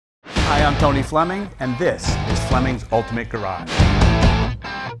Hi, I'm Tony Fleming, and this is Fleming's Ultimate Garage.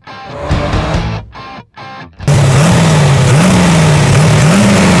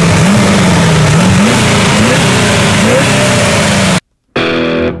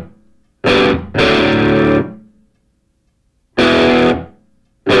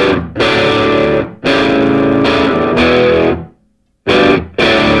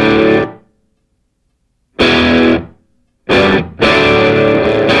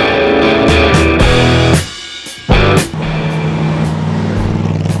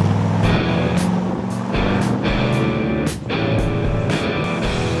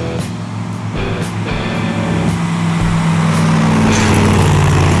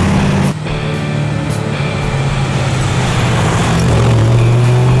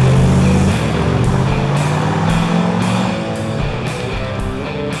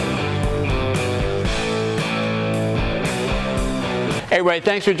 Hey, Ray,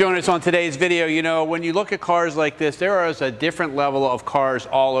 thanks for joining us on today's video. You know, when you look at cars like this, there is a different level of cars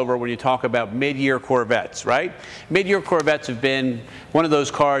all over when you talk about mid-year Corvettes, right? Mid-year Corvettes have been one of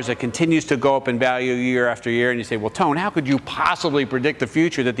those cars that continues to go up in value year after year, and you say, well, Tone, how could you possibly predict the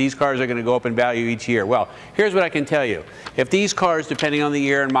future that these cars are going to go up in value each year? Well, here's what I can tell you. If these cars, depending on the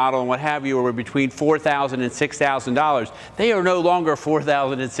year and model and what have you, were between $4,000 and $6,000, they are no longer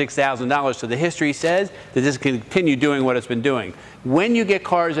 $4,000 and $6,000. So the history says that this can continue doing what it's been doing. When you get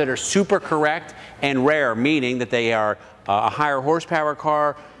cars that are super correct and rare, meaning that they are a higher horsepower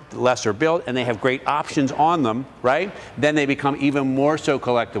car, lesser built, and they have great options on them, right? Then they become even more so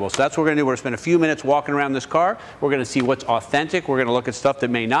collectible. So that's what we're going to do. We're going to spend a few minutes walking around this car. We're going to see what's authentic. We're going to look at stuff that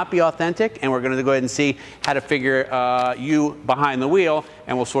may not be authentic, and we're going to go ahead and see how to figure you behind the wheel,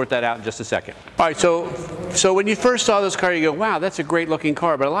 and we'll sort that out in just a second. All right, so when you first saw this car, you go, wow, that's a great looking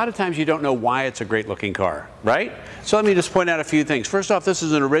car, but a lot of times you don't know why it's a great looking car, right? So let me just point out a few things. First off, this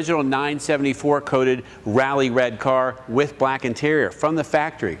is an original 974 coated rally red car with black interior from the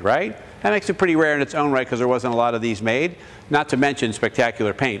factory, right? That makes it pretty rare in its own right because there wasn't a lot of these made. Not to mention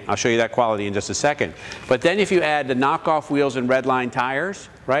spectacular paint. I'll show you that quality in just a second. But then if you add the knockoff wheels and Red Line tires,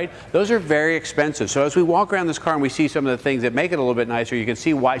 right, those are very expensive. So as we walk around this car and we see some of the things that make it a little bit nicer, you can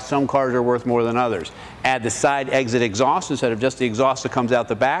see why some cars are worth more than others. Add the side exit exhaust instead of just the exhaust that comes out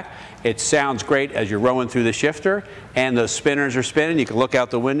the back. It sounds great as you're rowing through the shifter, and those spinners are spinning. You can look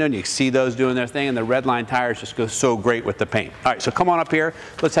out the window and you can see those doing their thing, and the Red Line tires just go so great with the paint. All right, so come on up here.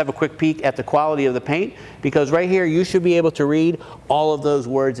 Let's have a quick peek at the quality of the paint, because right here you should be able to read all of those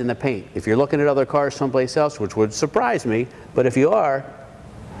words in the paint. If you're looking at other cars someplace else, which would surprise me, but if you are,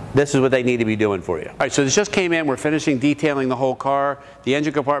 this is what they need to be doing for you. All right, so this just came in. We're finishing detailing the whole car. The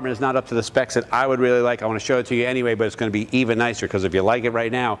engine compartment is not up to the specs that I would really like. I want to show it to you anyway, but it's going to be even nicer because if you like it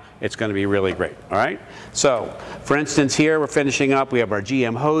right now, it's going to be really great. All right? So, for instance, here we're finishing up. We have our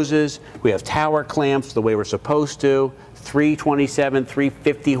GM hoses. We have tower clamps the way we're supposed to. 327,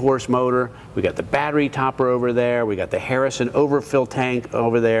 350 horse motor. We got the battery topper over there. We got the Harrison overfill tank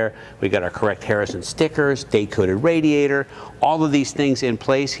over there. We got our correct Harrison stickers, date-coded radiator. All of these things in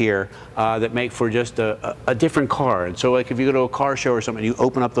place here that make for just a different car. And so like if you go to a car show or something, you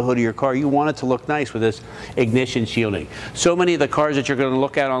open up the hood of your car, you want it to look nice with this ignition shielding. So many of the cars that you're going to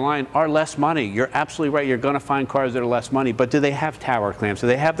look at online are less money. You're absolutely right. You're going to find cars that are less money, but do they have tower clamps? Do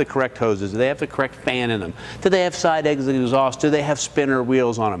they have the correct hoses? Do they have the correct fan in them? Do they have side exit exhaust? Do they have spinner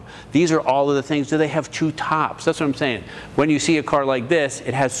wheels on them? These are all of the things. Do they have two tops? That's what I'm saying. When you see a car like this,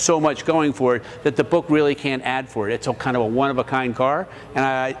 it has so much going for it that the book really can't add for it. It's a kind of a one-of-a-kind car, and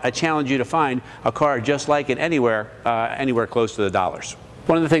I challenge you to find a car just like it anywhere close to the dollars.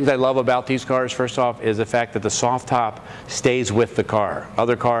 One of the things I love about these cars, first off, is the fact that the soft top stays with the car.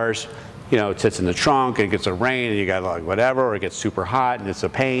 Other cars, you know, it sits in the trunk, and it gets a rain, and you got like whatever, or it gets super hot, and it's a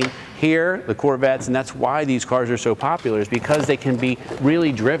pain. Here, the Corvettes, and that's why these cars are so popular, is because they can be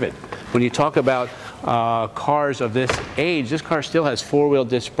really driven. When you talk about cars of this age, this car still has four-wheel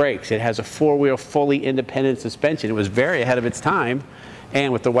disc brakes. It has a four-wheel fully independent suspension. It was very ahead of its time,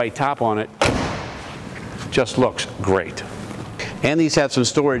 and with the white top on it, just looks great. And these have some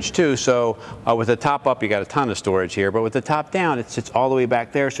storage too, so with the top up you got a ton of storage here, but with the top down it sits all the way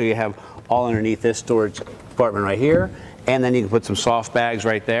back there, so you have all underneath this storage compartment right here, and then you can put some soft bags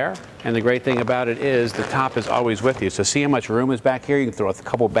right there. And the great thing about it is the top is always with you, so see how much room is back here? You can throw a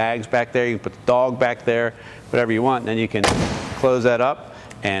couple bags back there, you can put the dog back there, whatever you want, and then you can close that up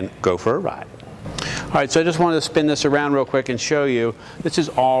and go for a ride. All right, so I just wanted to spin this around real quick and show you, this is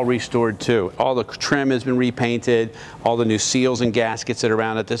all restored too. All the trim has been repainted, all the new seals and gaskets that are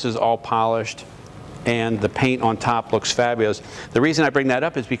around it, this is all polished. and the paint on top looks fabulous. The reason I bring that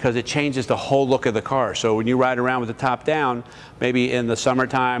up is because it changes the whole look of the car. So when you ride around with the top down, maybe in the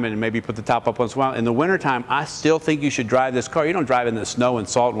summertime and maybe put the top up once in a while, in the wintertime, I still think you should drive this car. You don't drive in the snow and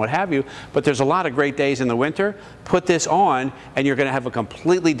salt and what have you, but there's a lot of great days in the winter. Put this on and you're going to have a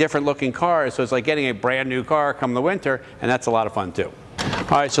completely different looking car. So it's like getting a brand new car come the winter, and that's a lot of fun too.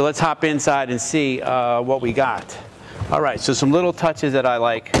 All right, so let's hop inside and see what we got. All right, so some little touches that I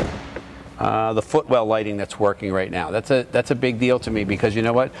like. The footwell lighting that's working right now. That's a big deal to me, because you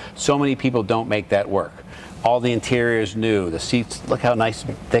know what? So many people don't make that work. All the interior is new. The seats, look how nice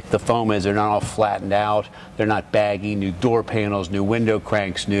and thick the foam is. They're not all flattened out. They're not baggy. New door panels, new window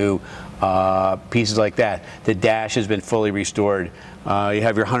cranks, new pieces like that. The dash has been fully restored. You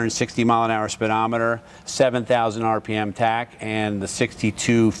have your 160-mile-an-hour speedometer, 7,000 RPM tach, and the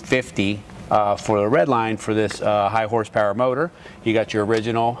 6250 for the Red Line for this high horsepower motor. You got your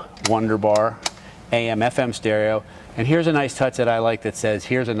original Wonderbar AM/FM stereo. And here's a nice touch that I like that says,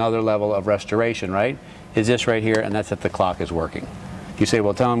 here's another level of restoration, right? Is this right here, and that's that the clock is working. You say,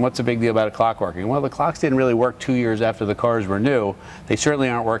 well, tell them, what's the big deal about a clock working? Well, the clocks didn't really work 2 years after the cars were new. They certainly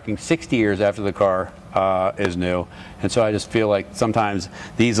aren't working 60 years after the car is new. And so I just feel like sometimes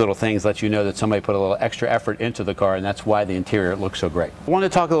these little things let you know that somebody put a little extra effort into the car, and that's why the interior looks so great. I want to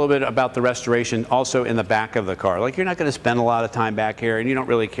talk a little bit about the restoration also in the back of the car. Like, you're not going to spend a lot of time back here, and you don't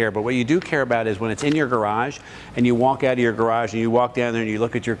really care, but what you do care about is when it's in your garage and you walk out of your garage and you walk down there and you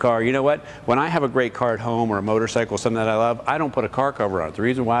look at your car. You know what? When I have a great car at home or a motorcycle, something that I love, I don't put a car cover on it. The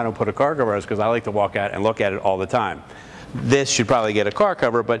reason why I don't put a car cover on it is because I like to walk out and look at it all the time. This should probably get a car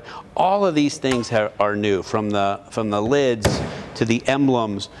cover, but all of these things are new, from the lids to the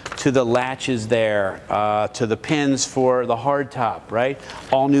emblems to the latches there, to the pins for the hardtop, right?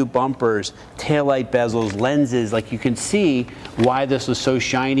 All new bumpers, taillight bezels, lenses. Like, you can see why this was so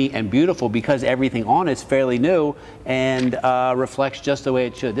shiny and beautiful, because everything on it's fairly new and reflects just the way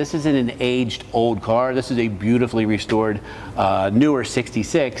it should. This isn't an aged old car. This is a beautifully restored newer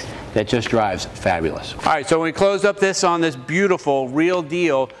 66 that just drives fabulous. All right, so when we close up this on this beautiful real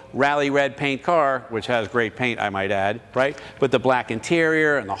deal rally red paint car, which has great paint, I might add, right? With the black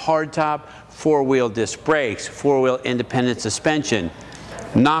interior and the hardtop, four-wheel disc brakes, four-wheel independent suspension,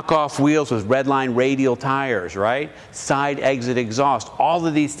 knockoff wheels with Red Line Radial tires, right? Side exit exhaust, all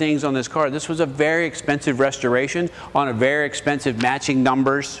of these things on this car. This was a very expensive restoration on a very expensive matching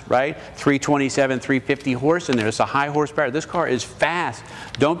numbers, right? 327, 350 horse in there. It's a high horsepower. This car is fast.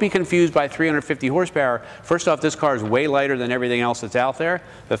 Don't be confused by 350 horsepower. First off, this car is way lighter than everything else that's out there.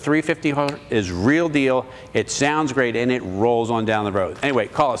 The 350 is real deal. It sounds great, and it rolls on down the road. Anyway,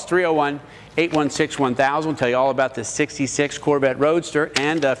 call us 301-816-1000. We'll tell you all about the 66 Corvette Roadster,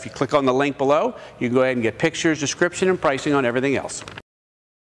 and if you click on the link below, you can go ahead and get pictures, description, and pricing on everything else.